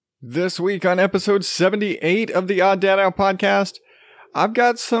This week on episode 78 of the Odd Dad Out podcast, I've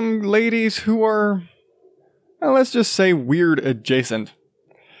got some ladies who are, well, let's just say weird adjacent.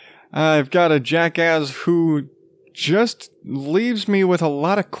 I've got a jackass who just leaves me with a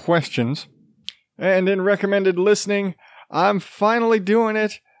lot of questions. And in recommended listening, I'm finally doing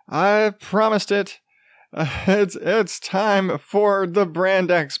it. I promised it. It's time for the Brand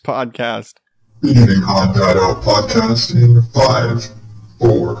X podcast. Beginning Odd Dad Out podcast in 5,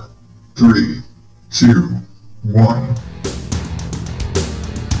 4, 3, 2, 1.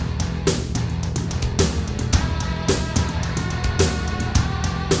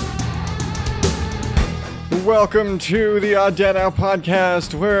 Welcome to the Odd Dad Out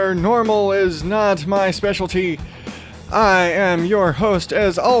podcast, where normal is not my specialty. I am your host,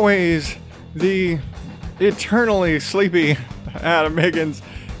 as always, the eternally sleepy Adam Higgins,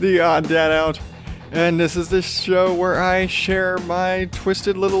 the Odd Dad Out. And this is the show where I share my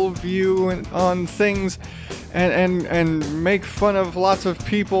twisted little view on things and make fun of lots of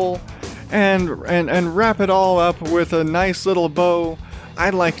people and wrap it all up with a nice little bow I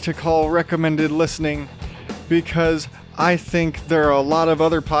like to call recommended listening, because I think there are a lot of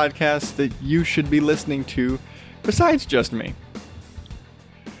other podcasts that you should be listening to besides just me.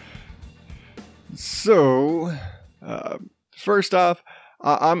 So, first off,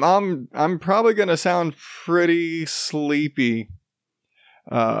 I'm probably gonna sound pretty sleepy.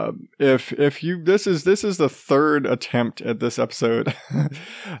 If you this is the third attempt at this episode,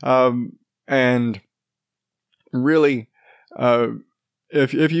 and really,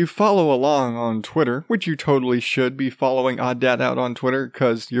 if you follow along on Twitter, which you totally should be following Odd Dad Out on Twitter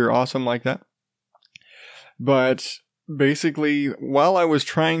because you're awesome like that. But basically, while I was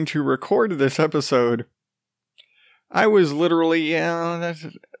trying to record this episode, I was literally, that's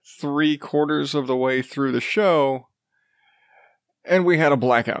 3/4 of the way through the show, and we had a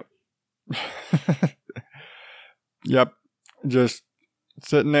blackout. Yep, just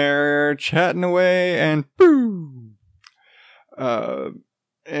sitting there chatting away, and boom!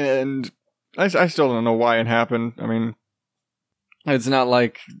 And I still don't know why it happened. I mean, it's not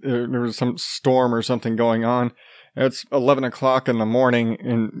like there was some storm or something going on. It's 11 o'clock in the morning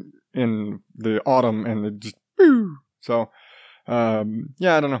in the autumn, and it just boo. So,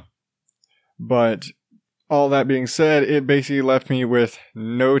 yeah, I don't know. But all that being said, it basically left me with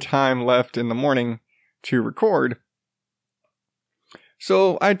no time left in the morning to record.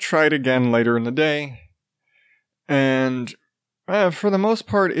 So I tried again later in the day, and for the most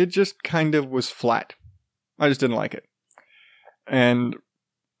part, it just kind of was flat. I just didn't like it. And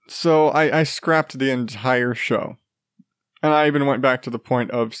so I scrapped the entire show. And I even went back to the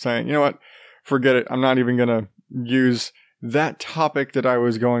point of saying, you know what, forget it. I'm not even going to use that topic that I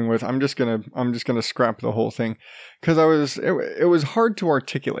was going with. I'm just going to scrap the whole thing. Because it was hard to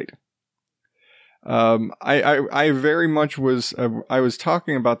articulate. I very much was, I was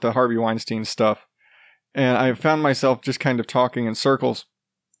talking about the Harvey Weinstein stuff. And I found myself just kind of talking in circles.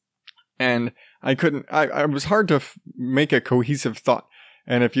 And I was hard to make a cohesive thought.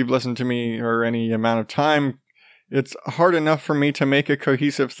 And if you've listened to me or any amount of time, it's hard enough for me to make a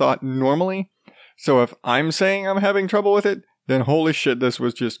cohesive thought normally. So if I'm saying I'm having trouble with it, then holy shit, this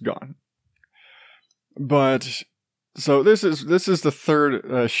was just gone. But, so this is the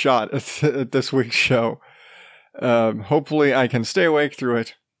third shot at this week's show. Hopefully I can stay awake through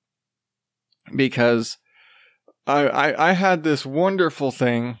it. Because I had this wonderful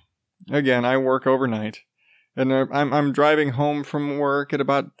thing. Again, I work overnight, and I'm driving home from work at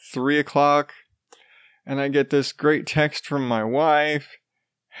about 3 o'clock, and I get this great text from my wife.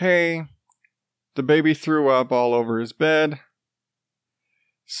 Hey, the baby threw up all over his bed,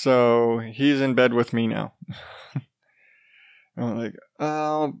 so he's in bed with me now. I'm like,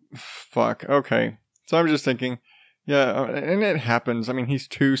 oh, fuck, okay. So I'm just thinking, yeah, and it happens. I mean, he's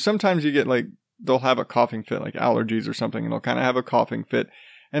 2. Sometimes you get like, they'll have a coughing fit, like allergies or something, and they'll kind of have a coughing fit,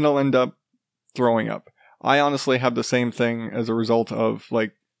 and they'll end up throwing up. I honestly have the same thing as a result of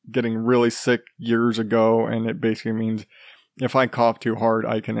like getting really sick years ago, and it basically means if I cough too hard,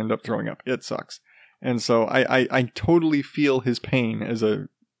 I can end up throwing up. It sucks. And so I totally feel his pain as a,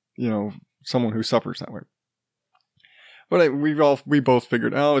 someone who suffers that way. But we both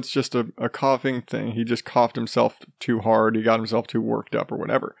figured, oh, it's just a coughing thing. He just coughed himself too hard. He got himself too worked up or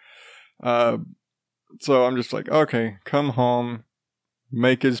whatever. So I'm just like, okay, come home,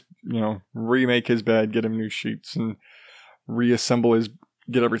 make his, remake his bed, get him new sheets, and reassemble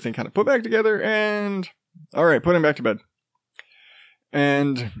get everything kind of put back together, and alright, put him back to bed.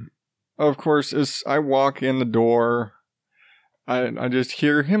 And of course, as I walk in the door, I just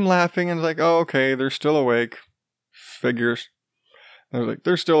hear him laughing, and like, oh, okay, they're still awake. Figures. I was like,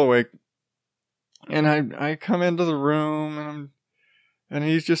 they're still awake. And I come into the room and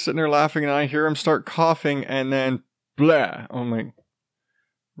he's just sitting there laughing and I hear him start coughing and then blah. I'm like,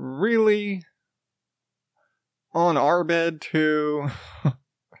 really? On our bed too?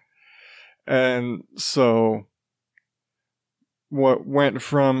 And so what went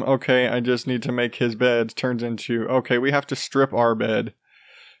from, okay, I just need to make his bed turns into, okay, we have to strip our bed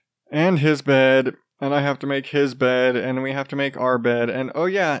and his bed. And I have to make his bed, and we have to make our bed, and oh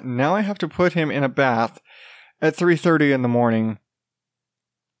yeah, now I have to put him in a bath at 3:30 in the morning.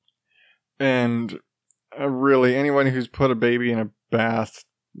 And really, anyone who's put a baby in a bath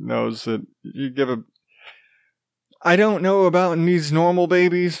knows that you give a... I don't know about these normal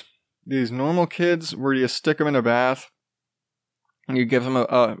babies, these normal kids, where you stick them in a bath, and you give them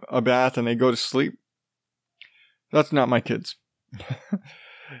a bath, and they go to sleep. That's not my kids.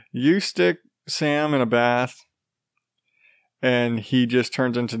 You stick Sam in a bath and he just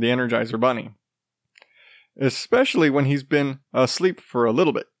turns into the Energizer Bunny, especially when he's been asleep for a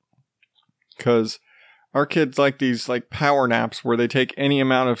little bit, because our kids like these like power naps where they take any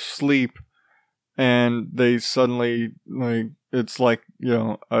amount of sleep and they suddenly, like, it's like, you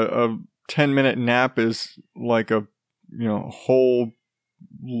know, a 10-minute nap is like a, you know, whole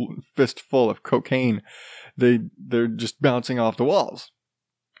fistful of cocaine. They're just bouncing off the walls.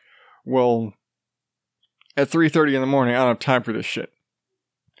 Well, at 3:30 in the morning, I don't have time for this shit.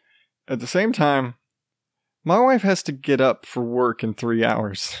 At the same time, my wife has to get up for work in 3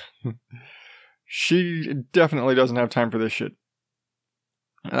 hours. She definitely doesn't have time for this shit.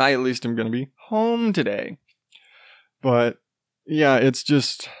 And I at least am going to be home today. But yeah, it's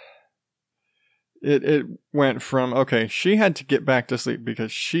just... It went from, okay, she had to get back to sleep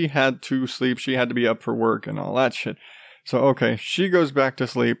because she had to sleep. She had to be up for work and all that shit. So, okay, she goes back to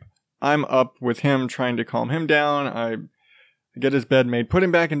sleep. I'm up with him trying to calm him down. I get his bed made, put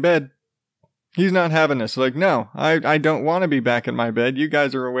him back in bed. He's not having this. Like, no, I don't want to be back in my bed. You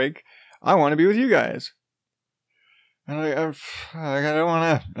guys are awake. I want to be with you guys. And I don't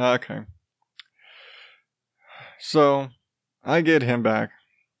want to. Okay. So, I get him back.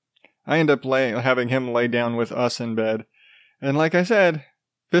 I end up having him lay down with us in bed. And like I said,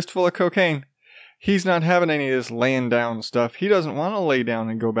 fistful of cocaine. He's not having any of this laying down stuff. He doesn't want to lay down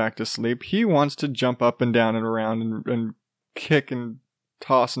and go back to sleep. He wants to jump up and down and around and kick and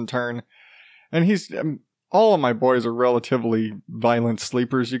toss and turn. And all of my boys are relatively violent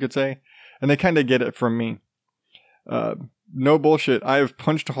sleepers, you could say. And they kind of get it from me. No bullshit. I have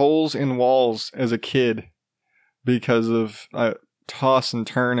punched holes in walls as a kid because of toss and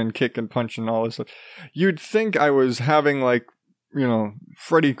turn and kick and punch and all this stuff. You'd think I was having, like, you know,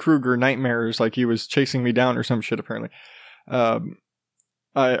 Freddy Krueger nightmares, like he was chasing me down or some shit, apparently.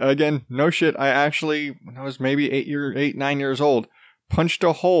 Again, no shit. I actually, when I was maybe 9 years old, punched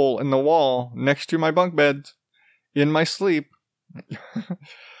a hole in the wall next to my bunk bed in my sleep.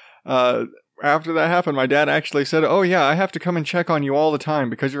 After that happened, my dad actually said, "Oh yeah, I have to come and check on you all the time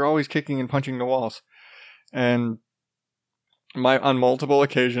because you're always kicking and punching the walls." And on multiple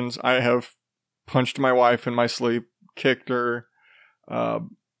occasions, I have punched my wife in my sleep, kicked her,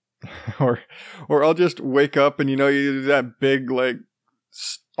 or I'll just wake up and, you know, you do that big, like,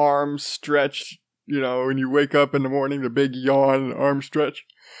 arm stretch, you know, when you wake up in the morning, the big yawn, arm stretch,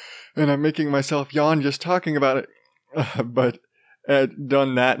 and I'm making myself yawn just talking about it, but I'd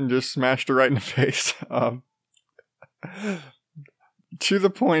done that and just smashed her right in the face, to the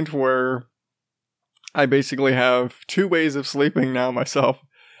point where I basically have two ways of sleeping now myself.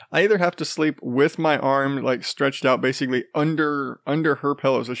 I either have to sleep with my arm, like, stretched out basically under her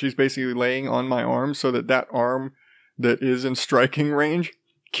pillow. So she's basically laying on my arm so that arm that is in striking range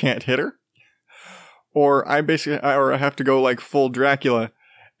can't hit her. Or I have to go like full Dracula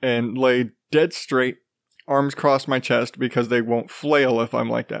and lay dead straight, arms across my chest because they won't flail if I'm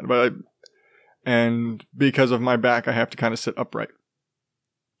like that. And because of my back, I have to kind of sit upright.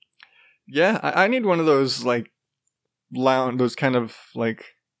 Yeah, I need one of those, like, those kind of, like,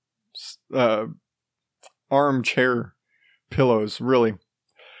 armchair pillows, really.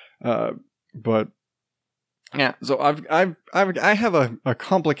 But yeah, so I have a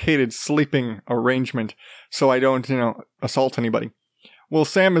complicated sleeping arrangement so I don't, you know, assault anybody. Well,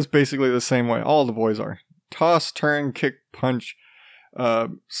 Sam is basically the same way. All the boys are. Toss, turn, kick, punch,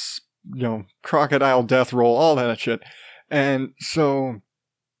 you know, crocodile death roll, all that shit. And so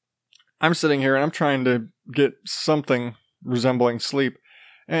I'm sitting here and I'm trying to get something resembling sleep,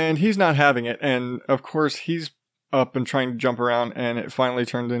 and he's not having it. And of course he's up and trying to jump around, and it finally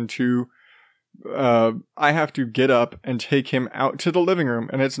turned into I have to get up and take him out to the living room,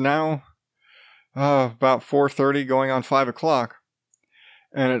 and it's now about 4:30 going on 5 o'clock.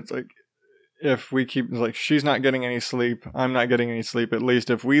 And it's like, if we keep, like, she's not getting any sleep, I'm not getting any sleep, at least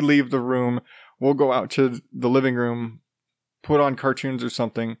if we leave the room, we'll go out to the living room, put on cartoons or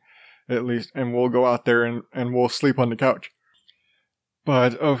something, at least, and we'll go out there and we'll sleep on the couch.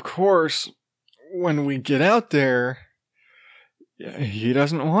 But, of course, when we get out there, he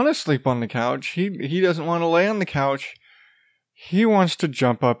doesn't want to sleep on the couch. He doesn't want to lay on the couch. He wants to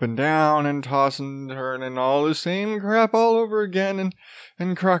jump up and down and toss and turn and all the same crap all over again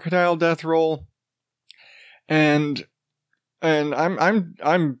and crocodile death roll. And I'm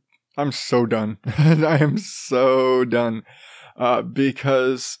so done. I am so done.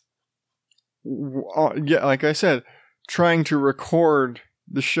 Because yeah, like I said, trying to record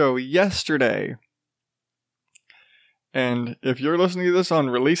the show yesterday. And if you're listening to this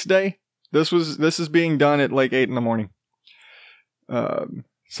on release day, this is being done at like 8 a.m.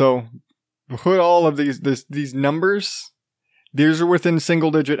 So put all of these numbers, these are within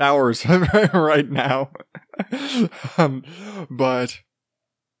single digit hours right now. But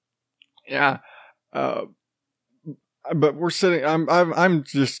yeah, but we're sitting, I'm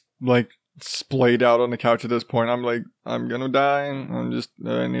just like splayed out on the couch at this point. I'm like, I'm gonna die.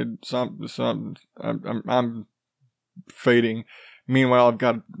 I need something. I'm fading. Meanwhile, I've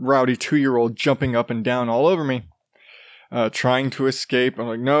got a rowdy 2-year-old jumping up and down all over me, trying to escape. I'm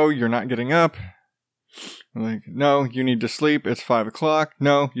like, no, you're not getting up. I'm like, no, you need to sleep. It's 5 o'clock.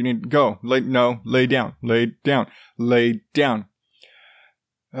 No, you need to go. Lay down.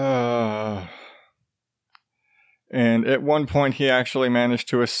 And at one point, he actually managed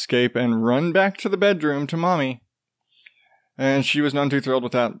to escape and run back to the bedroom to mommy. And she was none too thrilled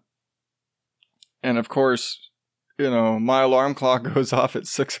with that. And of course, my alarm clock goes off at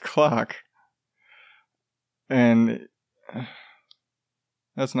 6 o'clock. And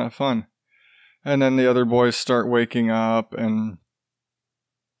that's not fun. And then the other boys start waking up, and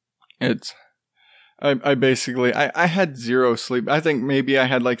I basically had zero sleep. I think maybe I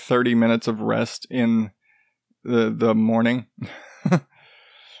had like 30 minutes of rest in the morning.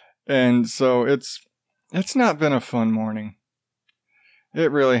 And so it's not been a fun morning. It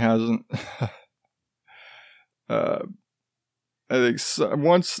really hasn't. I think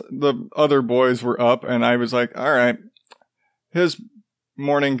once the other boys were up and I was like, all right, the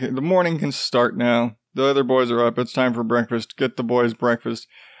morning can start now. The other boys are up. It's time for breakfast. Get the boys breakfast.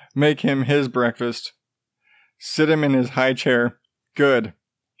 Make him his breakfast. Sit him in his high chair. Good.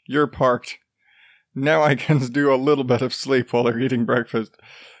 You're parked. Now I can do a little bit of sleep while they're eating breakfast.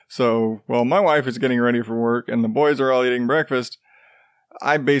 So, while my wife is getting ready for work and the boys are all eating breakfast,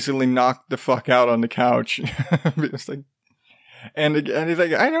 I basically knocked the fuck out on the couch. It's like, and it's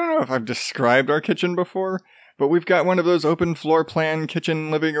like, I don't know if I've described our kitchen before, but we've got one of those open floor plan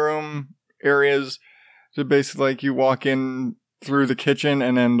kitchen living room areas. So basically, like, you walk in through the kitchen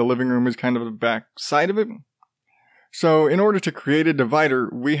and then the living room is kind of the back side of it. So in order to create a divider,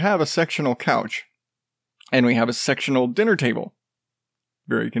 we have a sectional couch and we have a sectional dinner table.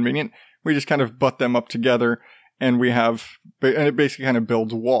 Very convenient. We just kind of butt them up together. And it basically kind of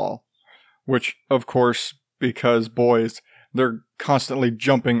builds a wall, which, of course, because boys, they're constantly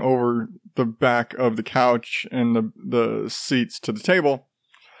jumping over the back of the couch and the seats to the table.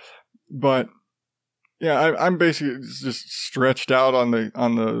 But yeah, I'm basically just stretched out on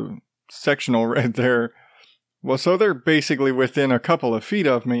the sectional right there. Well, so they're basically within a couple of feet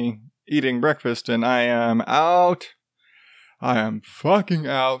of me eating breakfast, and I am out. I am fucking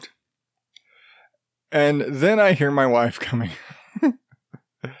out. And then I hear my wife coming.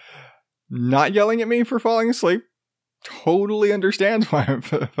 Not yelling at me for falling asleep. Totally understands why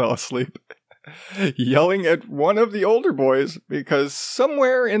I fell asleep. Yelling at one of the older boys because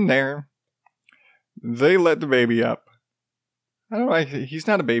somewhere in there, they let the baby up. I don't know, he's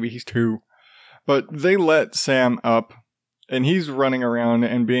not a baby, he's 2. But they let Sam up, and he's running around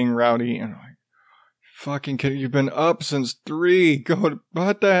and being rowdy, and I'm like, fucking kid, you've been up since 3.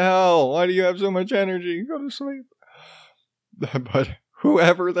 What the hell? Why do you have so much energy? Go to sleep. But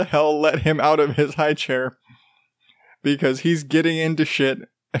whoever the hell let him out of his high chair, because he's getting into shit.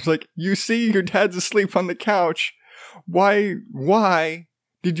 It's like, you see your dad's asleep on the couch. Why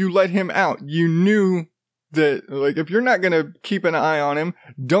did you let him out? You knew that, like, if you're not going to keep an eye on him,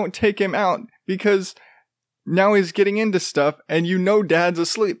 don't take him out, because now he's getting into stuff and you know dad's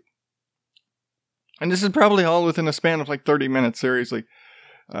asleep. And this is probably all within a span of like 30 minutes, seriously.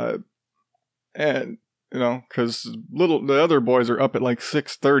 And, because the other boys are up at like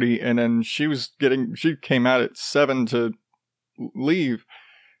 6:30, and then she came out at 7 to leave.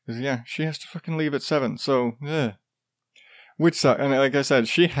 Yeah, she has to fucking leave at 7, so, which sucks. And like I said,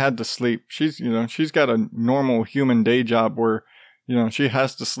 she had to sleep. She's got a normal human day job where She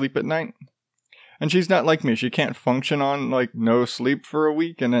has to sleep at night. And she's not like me. She can't function on, like, no sleep for a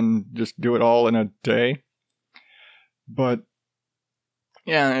week and then just do it all in a day. But,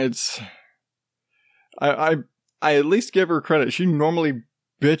 yeah, it's... I at least give her credit. She normally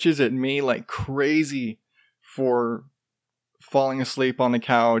bitches at me like crazy for falling asleep on the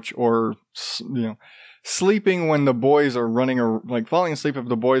couch or, sleeping when the boys are running, or like falling asleep if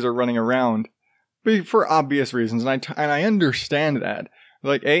the boys are running around, but for obvious reasons. And I understand that.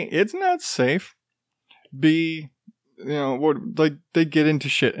 Like, A, it's not safe. B, they get into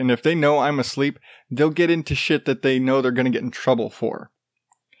shit. And if they know I'm asleep, they'll get into shit that they know they're going to get in trouble for.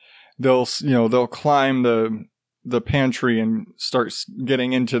 They'll climb the pantry and start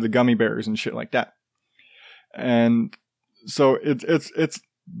getting into the gummy bears and shit like that. And so it's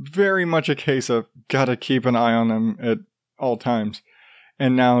very much a case of gotta keep an eye on them at all times.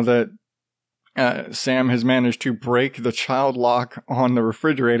 And now that Sam has managed to break the child lock on the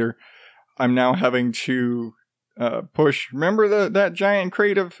refrigerator, I'm now having to push. Remember that giant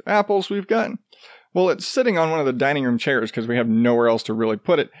crate of apples we've got? Well, it's sitting on one of the dining room chairs because we have nowhere else to really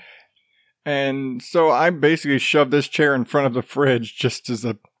put it. And so I basically shoved this chair in front of the fridge just as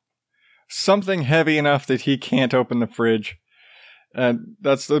something heavy enough that he can't open the fridge. And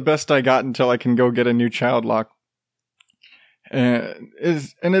that's the best I got until I can go get a new child lock. I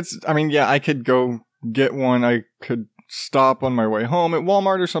could go get one. I could stop on my way home at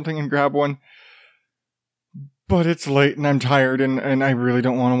Walmart or something and grab one. But it's late and I'm tired and I really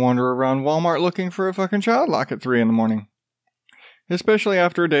don't want to wander around Walmart looking for a fucking child lock at 3 a.m. Especially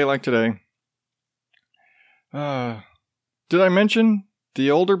after a day like today. Did I mention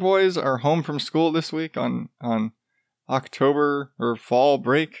the older boys are home from school this week on October or fall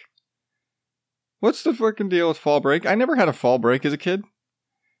break? What's the fucking deal with fall break? I never had a fall break as a kid.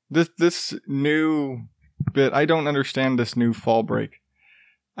 This new bit, I don't understand this new fall break.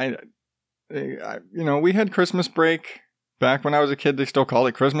 We had Christmas break back when I was a kid. They still called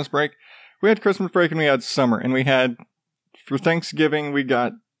it Christmas break. We had Christmas break and we had summer, and we had, for Thanksgiving, we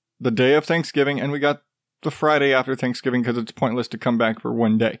got the day of Thanksgiving and we got the Friday after Thanksgiving because it's pointless to come back for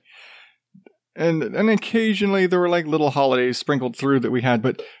one day. And occasionally there were like little holidays sprinkled through that we had,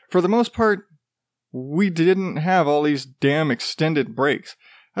 but for the most part, we didn't have all these damn extended breaks.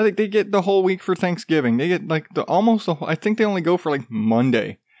 I think they get the whole week for Thanksgiving. They get like I think they only go for like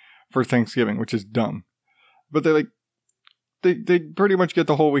Monday for Thanksgiving, which is dumb. But they pretty much get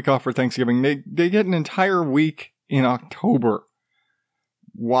the whole week off for Thanksgiving. They get an entire week in October.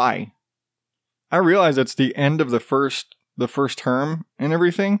 Why? I realize it's the end of the first term and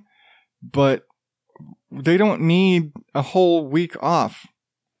everything, but they don't need a whole week off.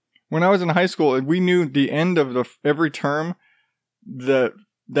 When I was in high school, we knew the end of every term, that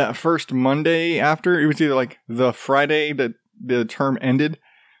first Monday after, it was either like the Friday that the term ended,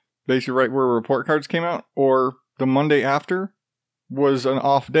 basically right where report cards came out, or the Monday after was an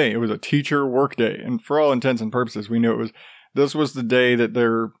off day. It was a teacher work day, and for all intents and purposes, we knew this was the day that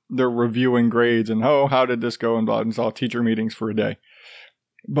they're reviewing grades and, how did this go, and blah, and it's all teacher meetings for a day.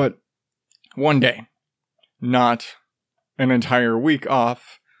 But one day, not an entire week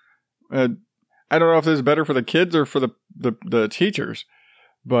off. I don't know if this is better for the kids or for the teachers,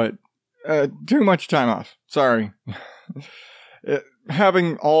 but too much time off. Sorry.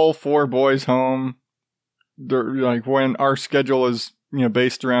 Having all 4 boys home, like when our schedule is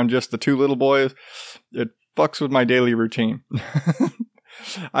based around just the 2 little boys, it fucks with my daily routine.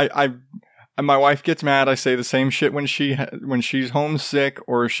 My wife gets mad. I say the same shit when she's homesick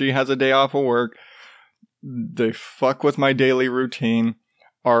or she has a day off of work. They fuck with my daily routine.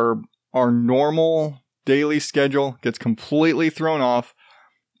 Our normal daily schedule gets completely thrown off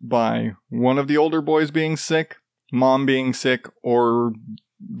by one of the older boys being sick, mom being sick, or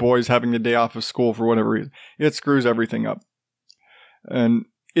boys having the day off of school for whatever reason. It screws everything up. And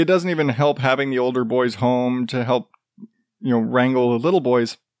it doesn't even help having the older boys home to help, wrangle the little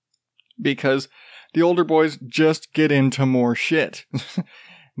boys, because the older boys just get into more shit.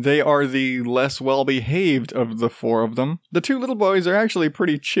 They are the less well-behaved of the 4 of them. The 2 little boys are actually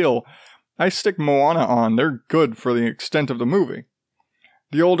pretty chill. I stick Moana on. They're good for the extent of the movie.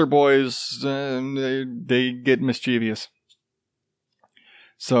 The older boys, they get mischievous.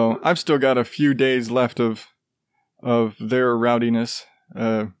 So I've still got a few days left of their rowdiness.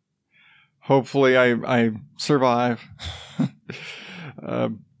 Hopefully I survive.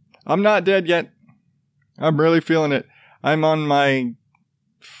 I'm not dead yet. I'm really feeling it. I'm on my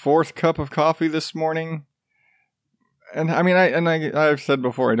 4th cup of coffee this morning. And I mean, I've said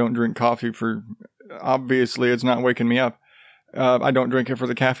before, I don't drink coffee obviously it's not waking me up. I don't drink it for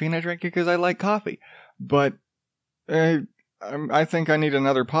the caffeine. I drink it because I like coffee. But I think I need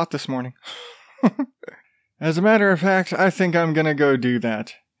another pot this morning. As a matter of fact, I think I'm gonna go do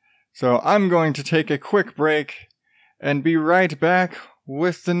that. So I'm going to take a quick break and be right back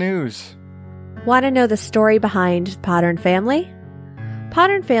with the news. Want to know the story behind Podern Family?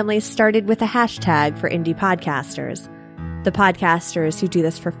 Podern Family started with a hashtag for indie podcasters. The podcasters who do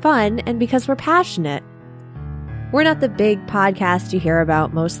this for fun and because we're passionate. We're not the big podcast you hear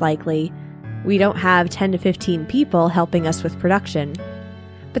about, most likely. We don't have 10 to 15 people helping us with production.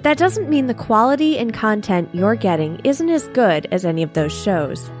 But that doesn't mean the quality and content you're getting isn't as good as any of those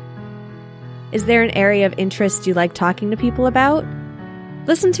shows. Is there an area of interest you like talking to people about?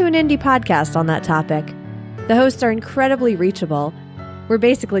 Listen to an indie podcast on that topic. The hosts are incredibly reachable. We're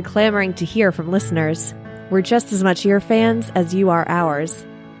basically clamoring to hear from listeners. We're just as much your fans as you are ours.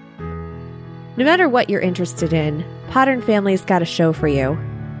 No matter what you're interested in, Podern Family's got a show for you.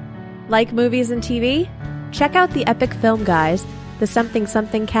 Like movies and TV? Check out the Epic Film Guys, the Something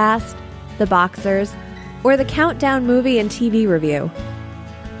Something Cast, the Boxers, or the Countdown Movie and TV Review.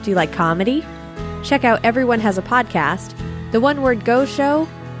 Do you like comedy? Check out Everyone Has a Podcast, the One Word Go Show,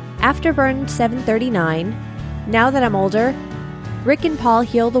 Afterburn 739, Now That I'm Older, Rick and Paul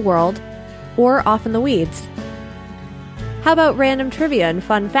Heal the World, or Off in the Weeds. How about random trivia and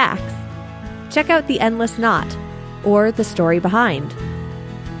fun facts? Check out The Endless Knot, or The Story Behind.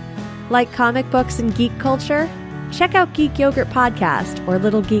 Like comic books and geek culture? Check out Geek Yogurt Podcast or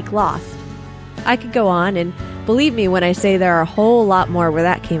Little Geek Lost. I could go on, and believe me when I say there are a whole lot more where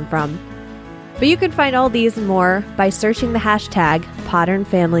that came from. But you can find all these and more by searching the hashtag Podern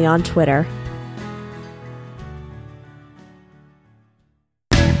Family on Twitter.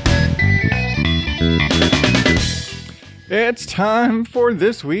 It's time for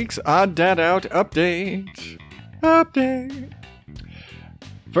this week's Odd Dad Out update.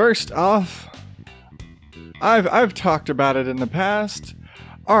 First off, I've talked about it in the past.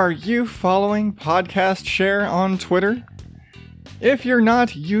 Are you following Podcast Share on Twitter? If you're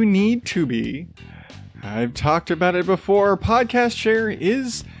not, you need to be. I've talked about it before. Podcast Share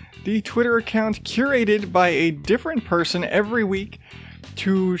is the Twitter account curated by a different person every week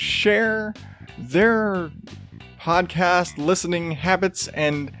to share their podcast listening habits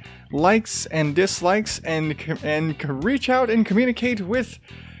and likes and dislikes and reach out and communicate with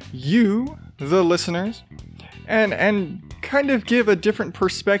you, the listeners, and kind of give a different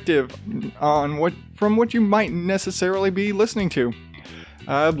perspective on from what you might necessarily be listening to.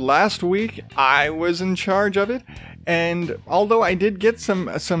 Last week I was in charge of it, and although I did get some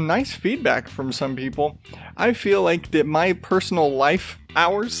nice feedback from some people, I feel like that my personal life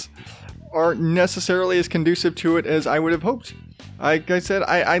hours aren't necessarily as conducive to it as I would have hoped. Like I said,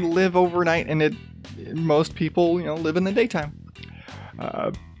 I live overnight, and most people, live in the daytime.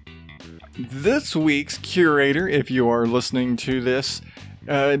 This week's curator, if you are listening to this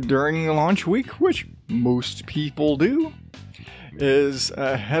during the launch week, which most people do, is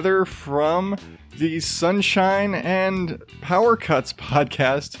Heather from the Sunshine and Power Cuts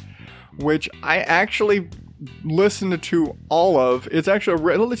podcast, which I actually listened to all of. It's actually a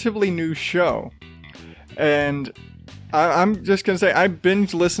relatively new show, and I'm just gonna say I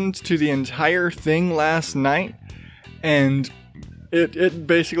binge listened to the entire thing last night, and it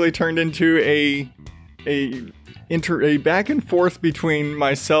basically turned into a back and forth between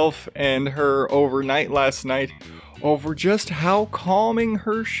myself and her overnight last night over just how calming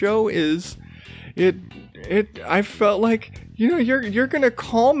her show is. I felt like, you're gonna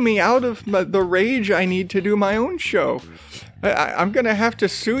calm me out of the rage I need to do my own show. I'm gonna have to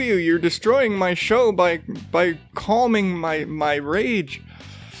sue you. You're destroying my show by calming my rage.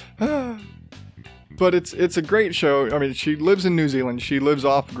 But it's a great show. I mean, she lives in New Zealand. She lives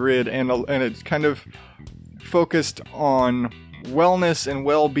off grid, and it's kind of focused on wellness and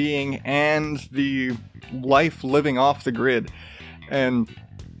well-being and the life living off the grid, and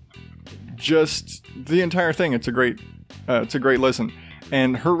just the entire thing. It's a great listen.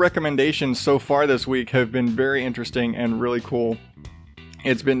 And her recommendations so far this week have been very interesting and really cool.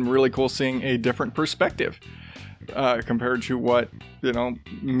 It's been really cool seeing a different perspective compared to what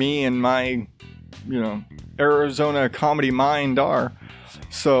me and my Arizona comedy mind are.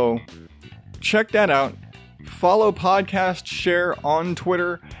 So check that out. Follow Podcast Share on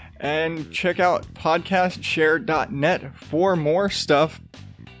Twitter, and check out podcastshare.net for more stuff,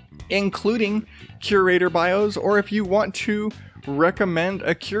 including curator bios, or if you want to recommend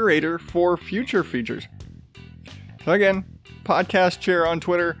a curator for future features. So again, Podcast Share on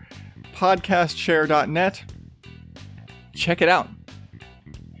Twitter, podcastshare.net. Check it out.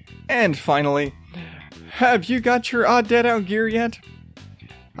 And finally, have you got your Odd Dad Out gear yet?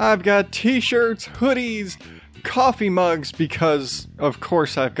 I've got t-shirts, hoodies, coffee mugs, because of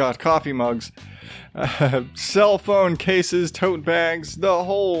course I've got coffee mugs, cell phone cases, tote bags, the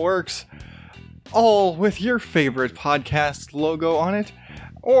whole works, all with your favorite podcast logo on it,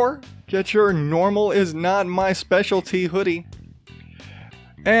 or get your normal is not my specialty hoodie.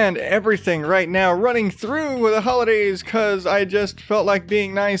 And everything right now running through the holidays, cause I just felt like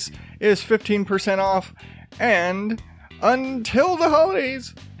being nice, is 15% off, and until the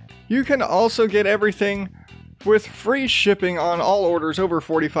holidays, you can also get everything with free shipping on all orders over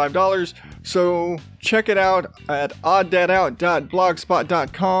 $45, so check it out at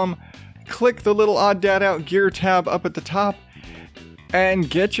odddadout.blogspot.com, click the little Odd Dad Out gear tab up at the top, and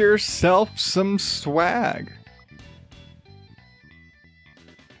get yourself some swag.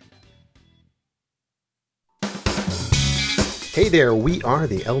 Hey there, we are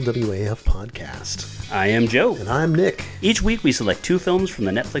the LWAF Podcast. I am Joe. And I'm Nick. Each week we select 2 films from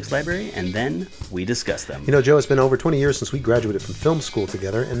the Netflix library and then we discuss them. You know, Joe, it's been over 20 years since we graduated from film school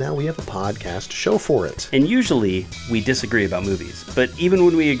together, and now we have a podcast show for it. And usually we disagree about movies, but even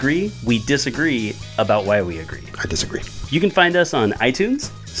when we agree, we disagree about why we agree. I disagree. You can find us on iTunes,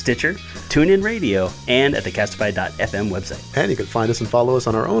 Stitcher, TuneIn Radio, and at the Castify.fm website. And you can find us and follow us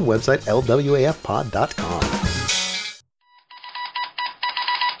on our own website, lwafpod.com.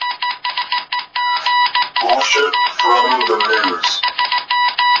 Bullshit from the news.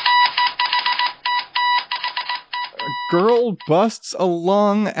 Girl busts a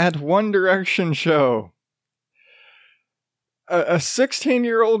lung at One Direction show. A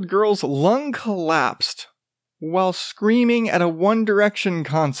 16-year-old girl's lung collapsed while screaming at a One Direction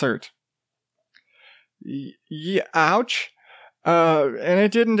concert. Yeah, ouch. And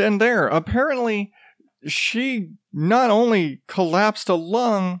it didn't end there. Apparently, she not only collapsed a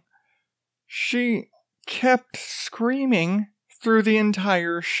lung, she kept screaming through the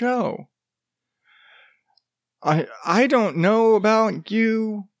entire show. I don't know about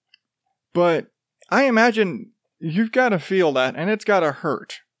you, but I imagine you've got to feel that, and it's got to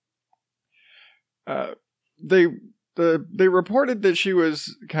hurt. They reported that she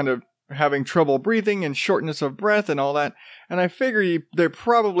was kind of having trouble breathing and shortness of breath and all that, and I figure they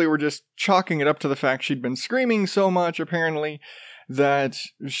probably were just chalking it up to the fact she'd been screaming so much, apparently, that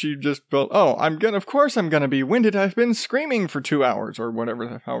she just felt, of course I'm gonna be winded. I've been screaming for 2 hours, or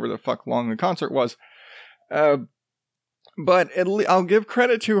however the fuck long the concert was. But I'll give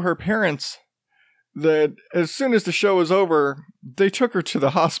credit to her parents that as soon as the show was over, they took her to the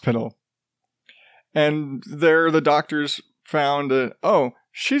hospital. And there the doctors found,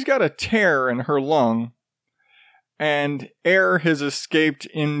 she's got a tear in her lung, and air has escaped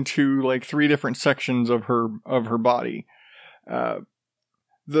into like 3 different sections of her body.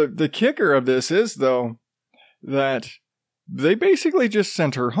 The kicker of this is, though, that they basically just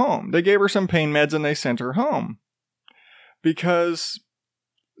sent her home. They gave her some pain meds and they sent her home. Because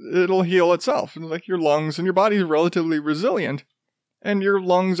it'll heal itself. Like, your lungs and your body's relatively resilient. And your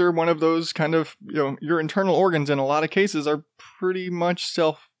lungs are one of those kind of, your internal organs in a lot of cases are pretty much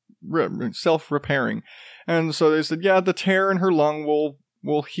self-repairing. And so they said, the tear in her lung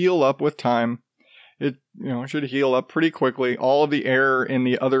will heal up with time. It, should heal up pretty quickly. All of the air in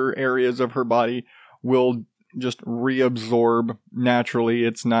the other areas of her body will just reabsorb naturally.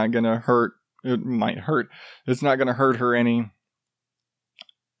 It's not going to hurt. It might hurt. It's not going to hurt her any.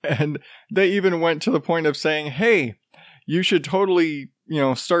 And they even went to the point of saying, hey, you should totally,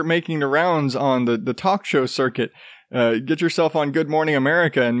 start making the rounds on the talk show circuit. Get yourself on Good Morning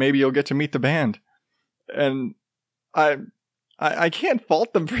America and maybe you'll get to meet the band. And I can't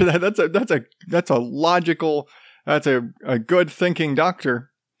fault them for that. That's a logical, that's a good thinking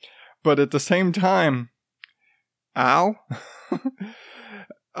doctor. But at the same time, ow.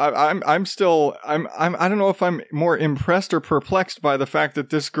 I don't know if I'm more impressed or perplexed by the fact that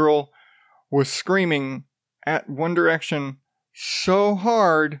this girl was screaming at One Direction so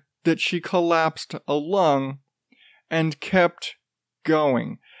hard that she collapsed a lung and kept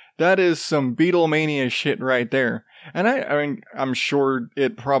going. That is some Beatlemania shit right there. And I mean, I'm sure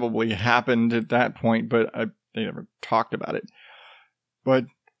it probably happened at that point, but they never talked about it. But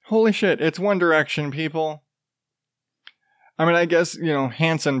holy shit, it's One Direction, people. I mean, I guess,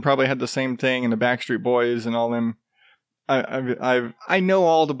 Hanson probably had the same thing, and the Backstreet Boys and all them. I know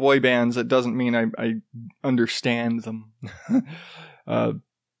all the boy bands. That doesn't mean I understand them.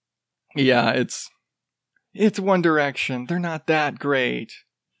 It's One Direction. They're not that great.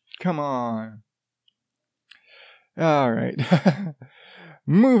 Come on. All right.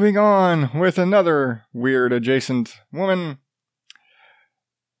 Moving on with another weird adjacent woman.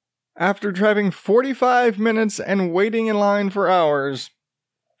 After driving 45 minutes and waiting in line for hours,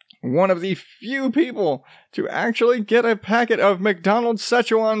 one of the few people to actually get a packet of McDonald's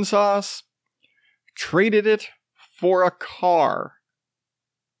Szechuan sauce, traded it for a car.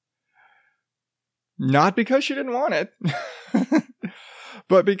 Not because she didn't want it,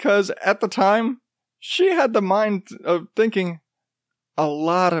 but because at the time, she had the mind of thinking, a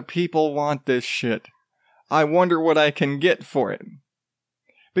lot of people want this shit. I wonder what I can get for it.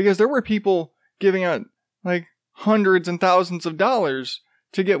 Because there were people giving out like hundreds and thousands of dollars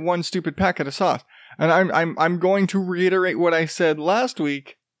to get one stupid packet of sauce. And I'm going to reiterate what I said last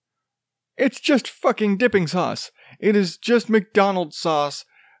week. It's just fucking dipping sauce. It is just McDonald's sauce.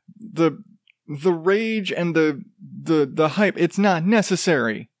 The rage and the hype, it's not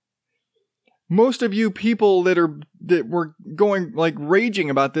necessary. Most of you people that were going like raging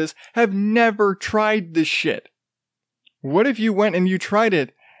about this have never tried this shit. What if you went and you tried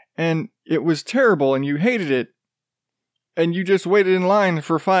it and it was terrible and you hated it and you just waited in line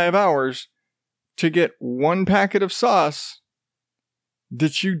for 5 hours to get one packet of sauce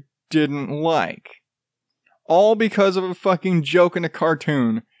that you didn't like? All because of a fucking joke in a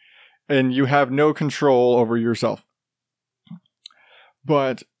cartoon and you have no control over yourself.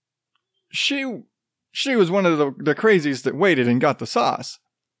 But she was one of the crazies that waited and got the sauce.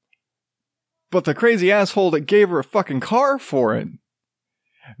 But the crazy asshole that gave her a fucking car for it,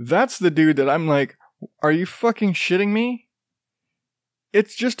 that's the dude that I'm like, are you fucking shitting me?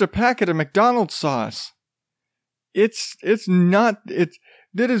 It's just a packet of McDonald's sauce. That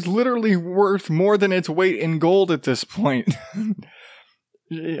is literally worth more than its weight in gold at this point.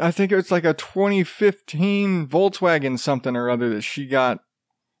 I think it's like a 2015 Volkswagen something or other that she got.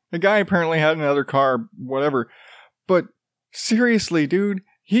 The guy apparently had another car, whatever. But seriously, dude,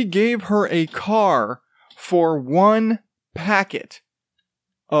 he gave her a car for one packet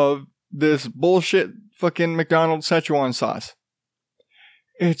of this bullshit fucking McDonald's Szechuan sauce.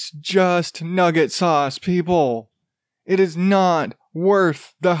 It's just nugget sauce, people. It is not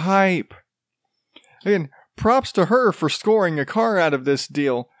worth the hype. Again, props to her for scoring a car out of this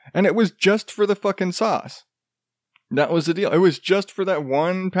deal, and it was just for the fucking sauce. That was the deal. It was just for that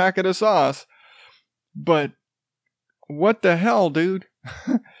one packet of sauce. But what the hell, dude?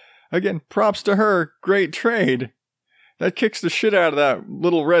 Again, props to her. Great trade. That kicks the shit out of that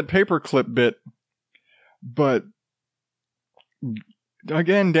little red paperclip bit. But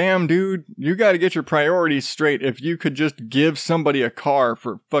again, damn, dude, you got to get your priorities straight if you could just give somebody a car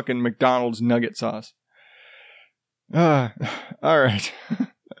for fucking McDonald's nugget sauce. All right.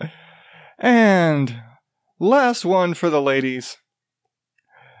 And last one for the ladies.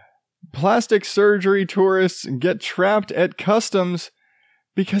 Plastic surgery tourists get trapped at customs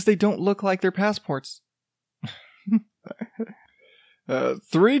because they don't look like their passports.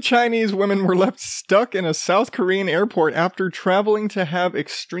 3 Chinese women were left stuck in a South Korean airport after traveling to have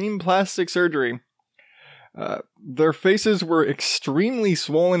extreme plastic surgery. Their faces were extremely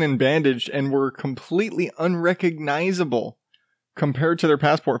swollen and bandaged and were completely unrecognizable compared to their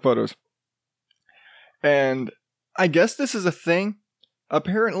passport photos. And I guess this is a thing.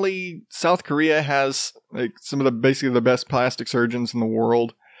 Apparently, South Korea has like some of basically the best plastic surgeons in the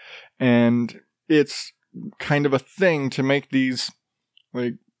world, and it's kind of a thing to make these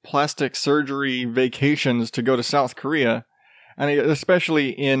like plastic surgery vacations to go to South Korea, and especially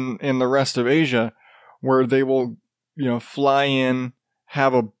in the rest of Asia, where they will, fly in,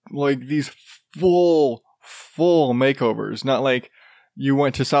 have these full makeovers, not like you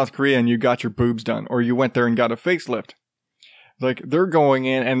went to South Korea and you got your boobs done, or you went there and got a facelift. Like, they're going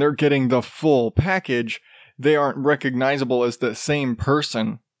in and they're getting the full package. They aren't recognizable as the same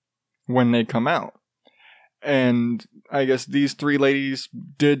person when they come out. And I guess these 3 ladies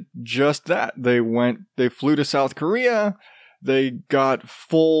did just that. They flew to South Korea. They got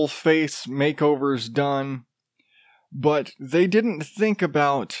full face makeovers done. But they didn't think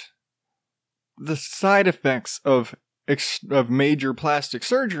about the side effects of major plastic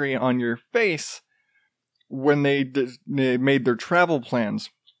surgery on your face when they made their travel plans.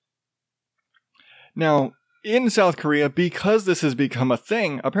 Now, in South Korea, because this has become a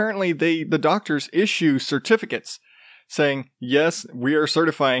thing, apparently the doctors issue certificates saying, yes, we are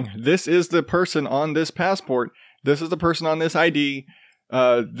certifying this is the person on this passport, this is the person on this ID,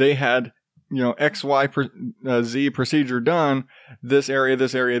 they had, X, Y, Z procedure done, this area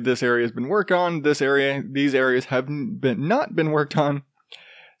has been worked on, these areas have not been worked on,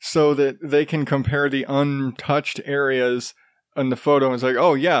 so that they can compare the untouched areas in the photo and it's like,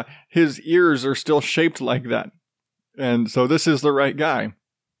 oh yeah, his ears are still shaped like that. And so this is the right guy.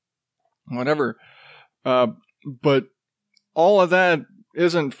 Whatever. But all of that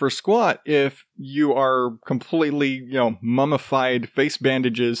isn't for squat if you are completely, mummified face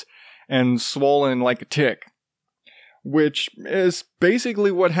bandages and swollen like a tick, which is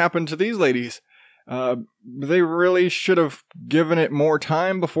basically what happened to these ladies. They really should have given it more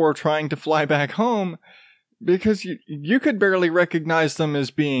time before trying to fly back home, because you could barely recognize them as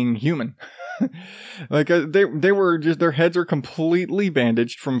being human. Like they were just, their heads are completely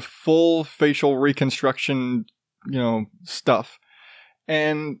bandaged from full facial reconstruction, stuff.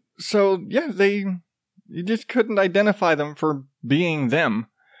 And so, yeah, you just couldn't identify them for being them.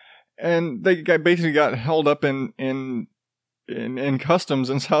 And they basically got held up in customs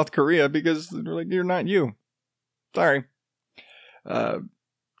in South Korea because they're like, you're not you. Sorry.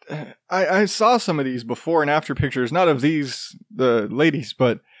 I saw some of these before and after pictures, not of the ladies,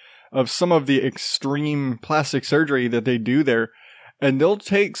 but of some of the extreme plastic surgery that they do there. And they'll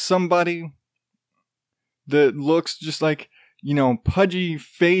take somebody that looks just like, pudgy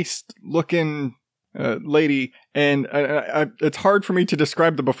faced looking lady. And it's hard for me to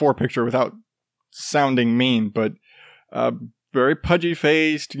describe the before picture without sounding mean, but very pudgy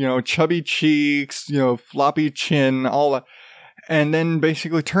faced, chubby cheeks, floppy chin, all that. And then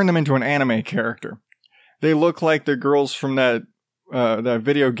basically turn them into an anime character. They look like the girls from that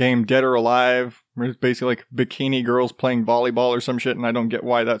video game Dead or Alive, where it's basically like bikini girls playing volleyball or some shit, and I don't get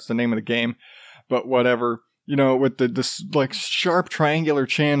why that's the name of the game, but whatever. With this like sharp triangular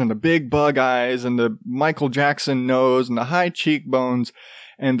chin and the big bug eyes and the Michael Jackson nose and the high cheekbones,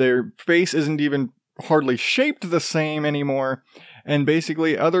 and their face isn't even hardly shaped the same anymore. And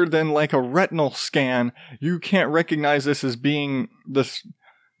basically, other than like a retinal scan, you can't recognize this as being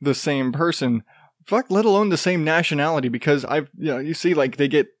the same person. Fuck, let alone the same nationality, because you see like they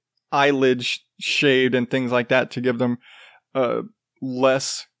get eyelids shaved and things like that to give them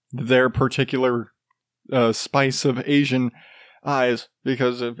less their particular spice of Asian eyes,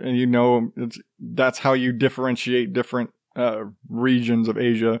 because that's how you differentiate different regions of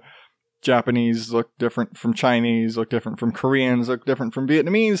Asia. Japanese look different from Chinese, look different from Koreans, look different from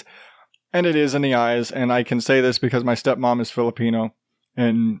Vietnamese, and it is in the eyes. And I can say this because my stepmom is Filipino,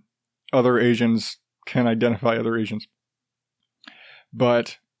 and other Asians can identify other Asians.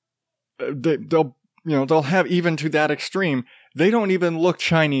 But they'll have, even to that extreme, they don't even look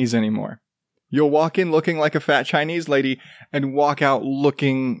Chinese anymore. You'll walk in looking like a fat Chinese lady and walk out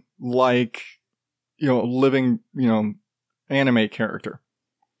looking like, living, anime character.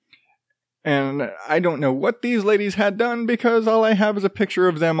 And I don't know what these ladies had done, because all I have is a picture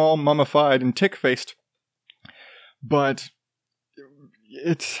of them all mummified and tick-faced. But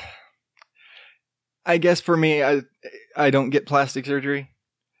I guess for me, I don't get plastic surgery.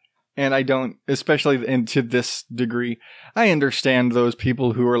 And I don't, especially to this degree. I understand those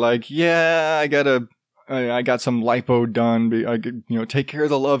people who are like, yeah, I got some lipo done. I could, take care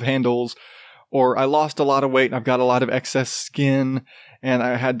of the love handles. Or I lost a lot of weight and I've got a lot of excess skin and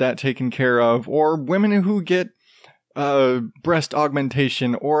I had that taken care of. Or women who get breast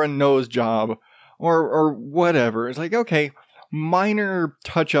augmentation or a nose job or whatever. It's like, okay, minor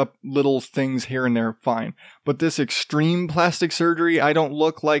touch-up little things here and there, fine. But this extreme plastic surgery, I don't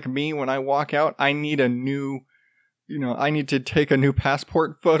look like me when I walk out. I need I need to take a new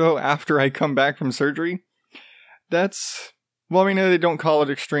passport photo after I come back from surgery. Well, they don't call it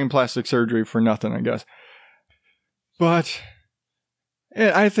extreme plastic surgery for nothing, I guess. But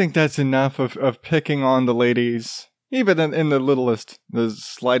I think that's enough of picking on the ladies, even in the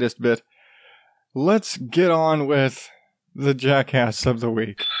slightest bit. Let's get on with the jackass of the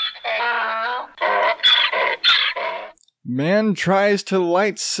week. Man tries to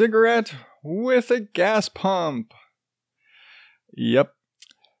light cigarette with a gas pump. Yep.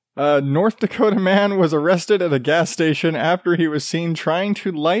 A North Dakota man was arrested at a gas station after he was seen trying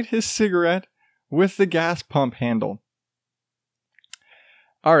to light his cigarette with the gas pump handle.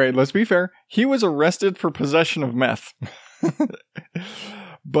 Alright, let's be fair. He was arrested for possession of meth.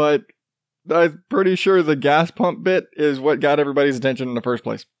 But I'm pretty sure the gas pump bit is what got everybody's attention in the first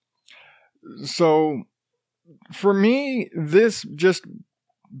place. So, for me, this just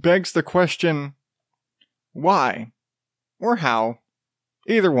begs the question, why? Or how?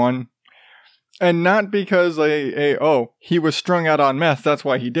 Either one. And not because he was strung out on meth, that's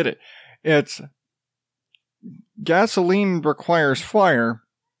why he did it. It's gasoline requires fire.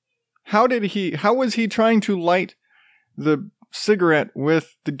 How was he trying to light the cigarette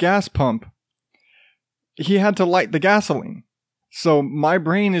with the gas pump? He had to light the gasoline. So my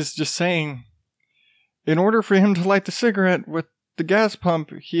brain is just saying, in order for him to light the cigarette with the gas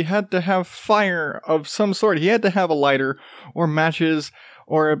pump, he had to have fire of some sort. He had to have a lighter or matches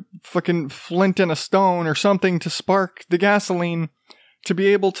or a fucking flint and a stone or something to spark the gasoline to be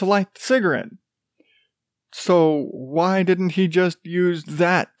able to light the cigarette. So why didn't he just use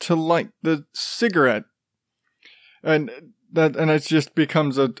that to light the cigarette? And it just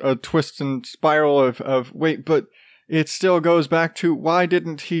becomes a twist and spiral of wait, but it still goes back to why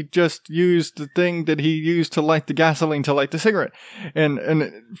didn't he just use the thing that he used to light the gasoline to light the cigarette?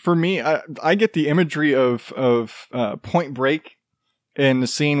 And for me, I get the imagery of Point Break in the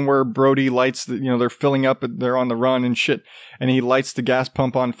scene where Brody lights they're filling up, they're on the run and shit, and he lights the gas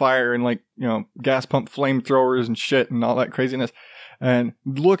pump on fire and gas pump flamethrowers and shit and all that craziness, and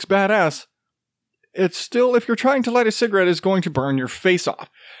looks badass. It's still, if you're trying to light a cigarette, is going to burn your face off.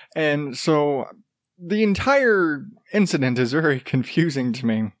 And so the entire incident is very confusing to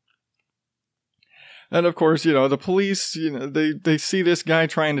me. And of course, the police, they see this guy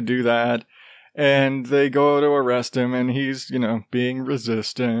trying to do that, and they go to arrest him, and he's, being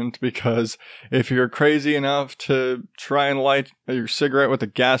resistant, because if you're crazy enough to try and light your cigarette with a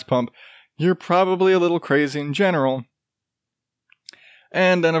gas pump, you're probably a little crazy in general.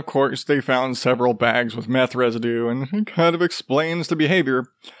 And then, of course, they found several bags with meth residue, and it kind of explains the behavior.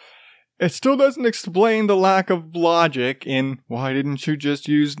 It still doesn't explain the lack of logic in why didn't you just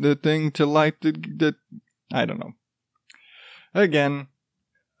use the thing to light the I don't know. Again,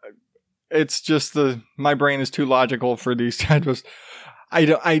 it's just my brain is too logical for these types of...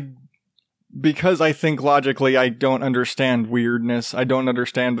 because I think logically, I don't understand weirdness. I don't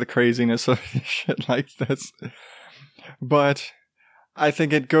understand the craziness of shit like this. But I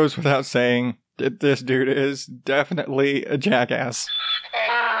think it goes without saying that this dude is definitely a jackass.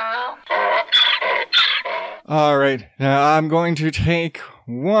 Alright, now I'm going to take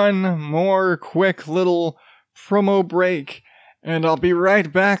one more quick little promo break, and I'll be right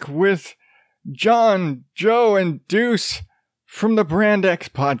back with John, Joe, and Deuce from the Brand X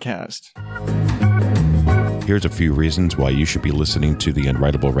podcast. Here's a few reasons why you should be listening to the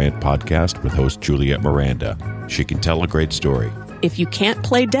Unwritable Rant podcast with host Juliet Miranda. She can tell a great story. If you can't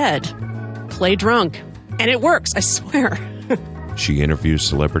play dead, play drunk. And it works, I swear. She interviews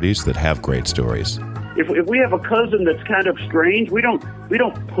celebrities that have great stories. If we have a cousin that's kind of strange, we don't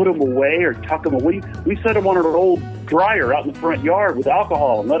put him away or tuck him away. We set him on an old dryer out in the front yard with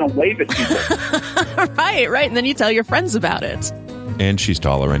alcohol and let him wave at people. Right. And then you tell your friends about it. And she's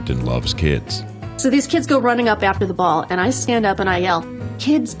tolerant and loves kids. So these kids go running up after the ball, and I stand up and I yell,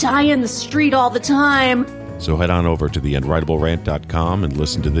 "Kids die in the street all the time." So head on over to theunwritablерant.com and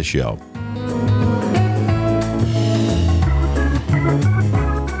listen to the show.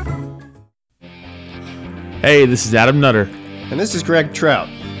 Hey, this is Adam Nutter. And this is Greg Trout.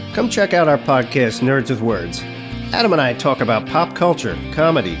 Come check out our podcast, Nerds with Words. Adam and I talk about pop culture,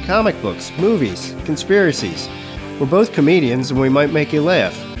 comedy, comic books, movies, conspiracies. We're both comedians, and we might make you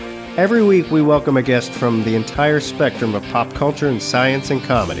laugh. Every week, we welcome a guest from the entire spectrum of pop culture and science and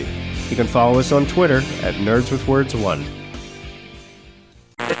comedy. You can follow us on Twitter at NerdsWithWords1.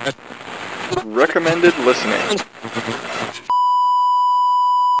 Recommended listening.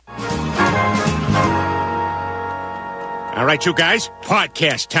 All right, you guys,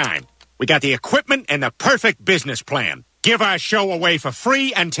 podcast time. We got the equipment and the perfect business plan. Give our show away for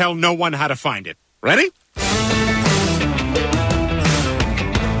free and tell no one how to find it. Ready?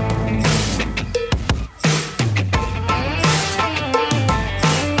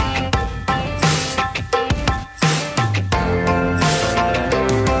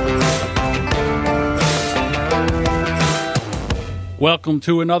 Welcome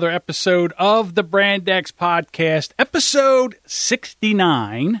to another episode of the Brand X podcast, episode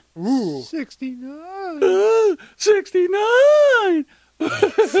 69. Ooh. 69. 69.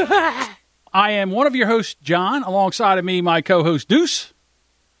 I am one of your hosts, John. Alongside of me, my co-host, Deuce.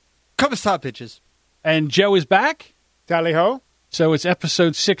 Come stop, bitches. And Joe is back. Tally ho. So it's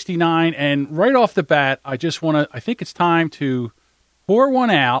episode 69, and right off the bat, I think it's time to pour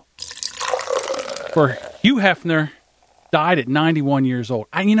one out for Hugh Hefner. Died at 91 years old.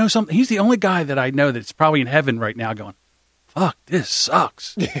 And you know something? He's the only guy that I know that's probably in heaven right now going, fuck, this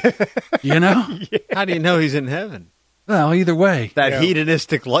sucks. You know? Yeah. How do you know he's in heaven? Well, either way. That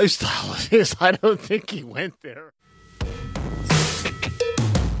hedonistic lifestyle of his, I don't think he went there.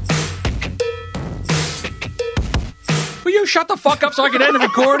 Will you shut the fuck up so I can end the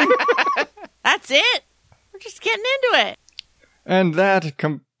recording? That's it. We're just getting into it. And that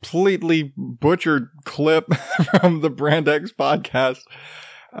completely butchered clip from the Brand X podcast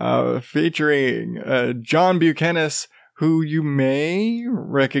featuring John Buchanan, who you may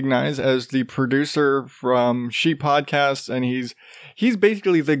recognize as the producer from She Podcasts, and he's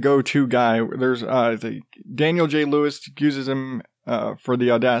basically the go-to guy. There's Daniel J. Lewis uses him for the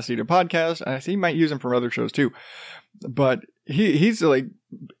Audacity to Podcast. I think he might use him for other shows too. But he's like,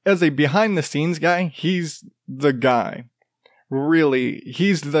 as a behind the scenes guy, he's the guy. Really,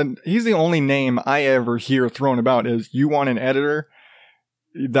 he's the only name I ever hear thrown about is, you want an editor?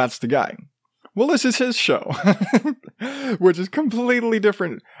 That's the guy. Well, this is his show, which is completely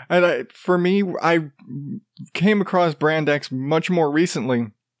different. And for me, I came across Brand X much more recently.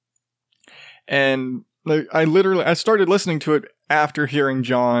 And I started listening to it after hearing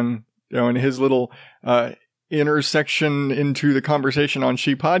John, and his little intersection into the conversation on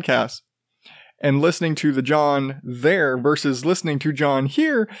She Podcasts. And listening to the John there versus listening to John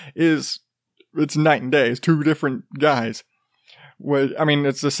here it's night and day. It's two different guys. I mean,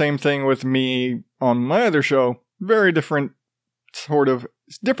 it's the same thing with me on my other show. Very different, sort of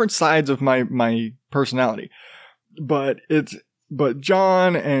different sides of my personality. But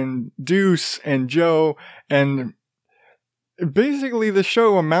John and Deuce and Joe, and basically the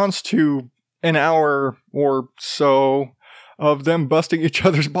show amounts to an hour or so of them busting each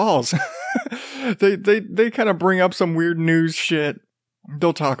other's balls. They kind of bring up some weird news shit.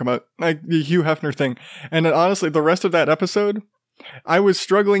 They'll talk about like the Hugh Hefner thing. And honestly, the rest of that episode, I was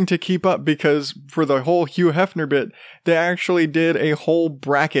struggling to keep up because for the whole Hugh Hefner bit, they actually did a whole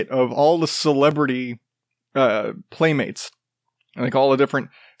bracket of all the celebrity playmates. Like all the different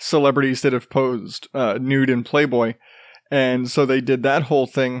celebrities that have posed nude in Playboy. And so they did that whole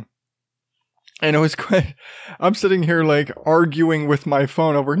thing. And it was quite, I'm sitting here like arguing with my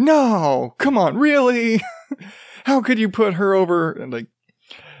phone over, no, come on, really? How could you put her over?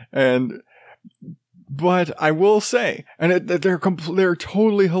 But I will say, and they're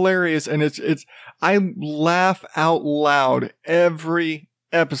totally hilarious. And I laugh out loud every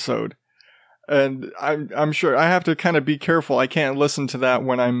episode. And I'm sure I have to kind of be careful. I can't listen to that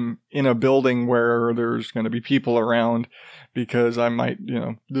when I'm in a building where there's going to be people around, because I might,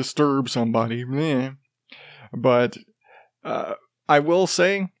 disturb somebody. But I will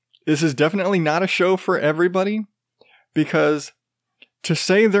say, this is definitely not a show for everybody, because to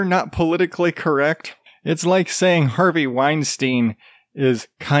say they're not politically correct, it's like saying Harvey Weinstein is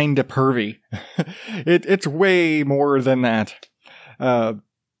kinda pervy. It's way more than that.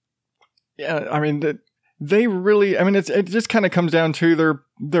 Yeah, I mean, they really, I mean, it just kind of comes down to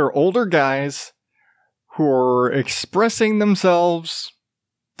they're older guys who are expressing themselves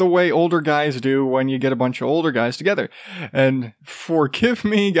the way older guys do when you get a bunch of older guys together. And forgive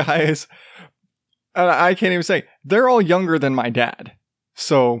me, guys, I can't even say, they're all younger than my dad.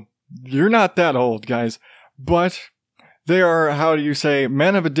 So you're not that old, guys. But they are, how do you say,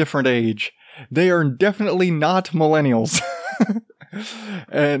 men of a different age. They are definitely not millennials.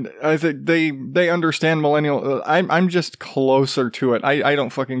 And I think they understand millennial. I'm just closer to it. I don't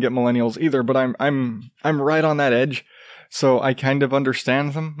fucking get millennials either, but I'm right on that edge. So I kind of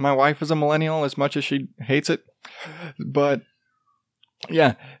understand them. My wife is a millennial as much as she hates it. But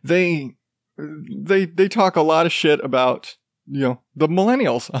yeah, they talk a lot of shit about, the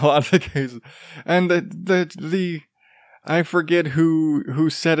millennials a lot of the cases. And the I forget who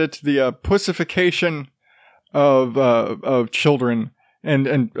said it, the pussification of children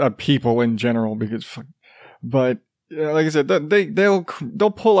and people in general, but like I said, they'll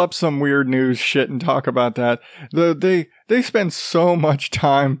pull up some weird news shit and talk about that. They spend so much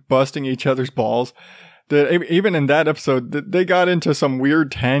time busting each other's balls that even in that episode, they got into some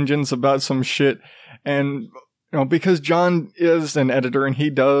weird tangents about some shit. And because John is an editor and he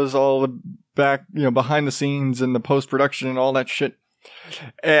does all the back, behind the scenes and the post-production and all that shit.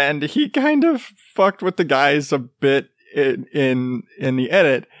 And he kind of fucked with the guys a bit in the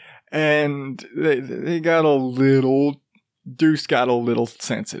edit, and they got a little, Deuce got a little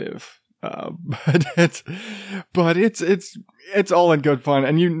sensitive. But it's all in good fun,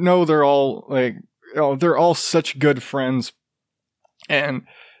 and they're all like, they're all such good friends, and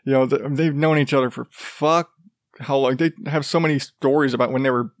they've known each other for how long. They have so many stories about when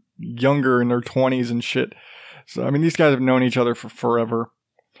they were younger in their 20s and shit. So, I mean, these guys have known each other for forever,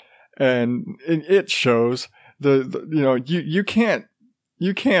 and it shows. You can't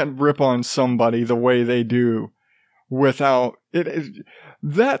rip on somebody the way they do without it.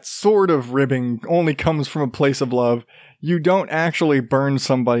 That sort of ribbing only comes from a place of love. You don't actually burn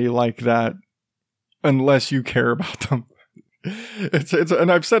somebody like that unless you care about them.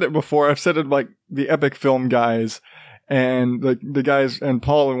 And I've said it before. I've said it like the Epic Film guys and the guys and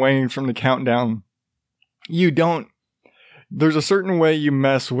Paul and Wayne from the Countdown. There's a certain way you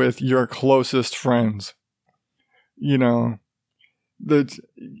mess with your closest friends. That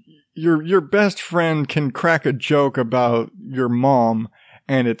your best friend can crack a joke about your mom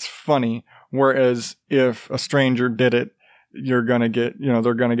and it's funny. Whereas if a stranger did it, you're gonna get,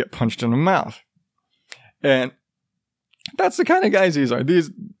 they're gonna get punched in the mouth. And That's the kind of guys these are.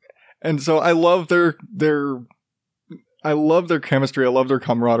 And so I love their chemistry. I love their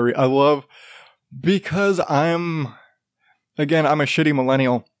camaraderie. Because I'm a shitty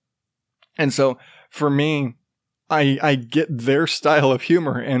millennial. And so for me, I get their style of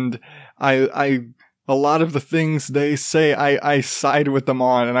humor, and a lot of the things they say, I side with them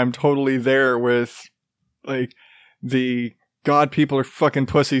on, and I'm totally there with, like, the God, people are fucking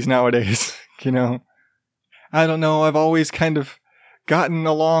pussies nowadays, you know? I don't know, I've always kind of gotten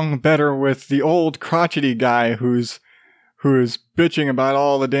along better with the old crotchety guy who's bitching about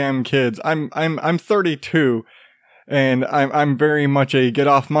all the damn kids. I'm 32, and I'm very much a get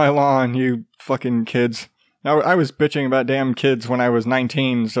off my lawn, you fucking kids. I was bitching about damn kids when I was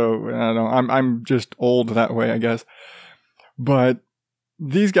 19, so I don't know. I'm just old that way, I guess. But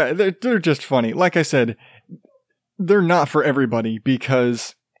these guys, they're just funny. Like I said, they're not for everybody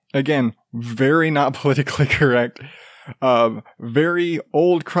because, again, very not politically correct. Very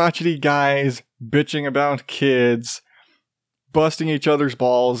old crotchety guys bitching about kids, busting each other's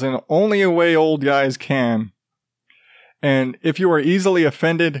balls in only a way old guys can. And if you are easily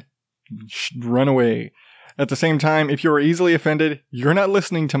offended, run away. At the same time, if you are easily offended, you're not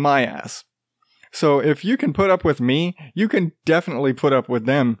listening to my ass. So if you can put up with me, you can definitely put up with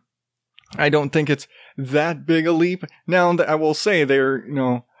them. I don't think it's that big a leap. Now, I will say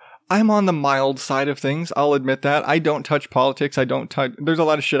I'm on the mild side of things. I'll admit that. I don't touch politics. There's a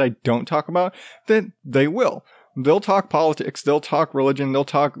lot of shit I don't talk about that they will. They'll talk politics. They'll talk religion. They'll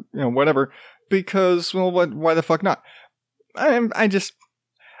talk, whatever. Because, well, why the fuck not?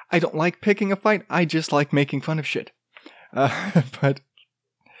 I don't like picking a fight. I just like making fun of shit. But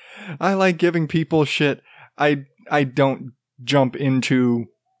I like giving people shit. I don't jump into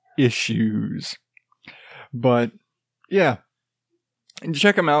issues. But yeah,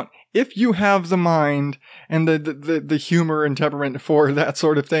 check them out. If you have the mind and the humor and temperament for that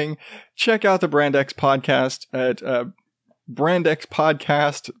sort of thing, check out the Brand X podcast at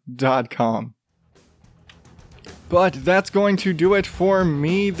brandxpodcast.com. But that's going to do it for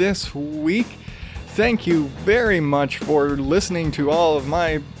me this week. Thank you very much for listening to all of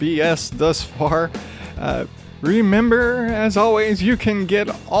my BS thus far. Remember, as always, you can get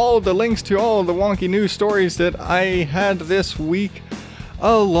all the links to all of the wonky news stories that I had this week,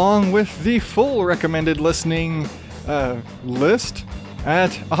 along with the full recommended listening list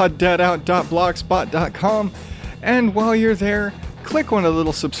at odddadout.blogspot.com. And while you're there, click one of the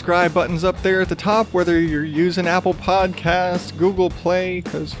little subscribe buttons up there at the top, whether you're using Apple Podcasts, Google Play,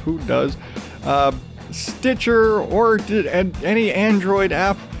 because who does, Stitcher, or any Android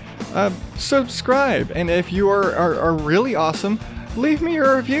app. Subscribe. And if you are really awesome, leave me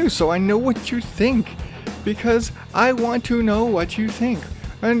a review so I know what you think, because I want to know what you think.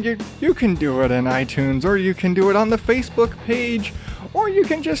 And you can do it on iTunes, or you can do it on the Facebook page, or you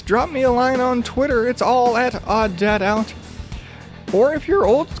can just drop me a line on Twitter. It's all at odddadout. Or if you're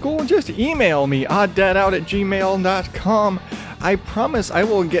old school, just email me, odddadout@gmail.com. I promise I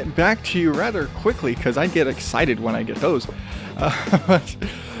will get back to you rather quickly, because I get excited when I get those. But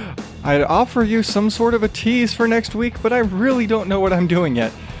I'd offer you some sort of a tease for next week, but I really don't know what I'm doing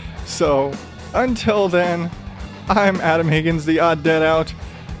yet. So, until then, I'm Adam Higgins, the Odd Dead Out.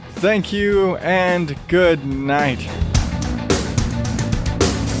 Thank you, and good night.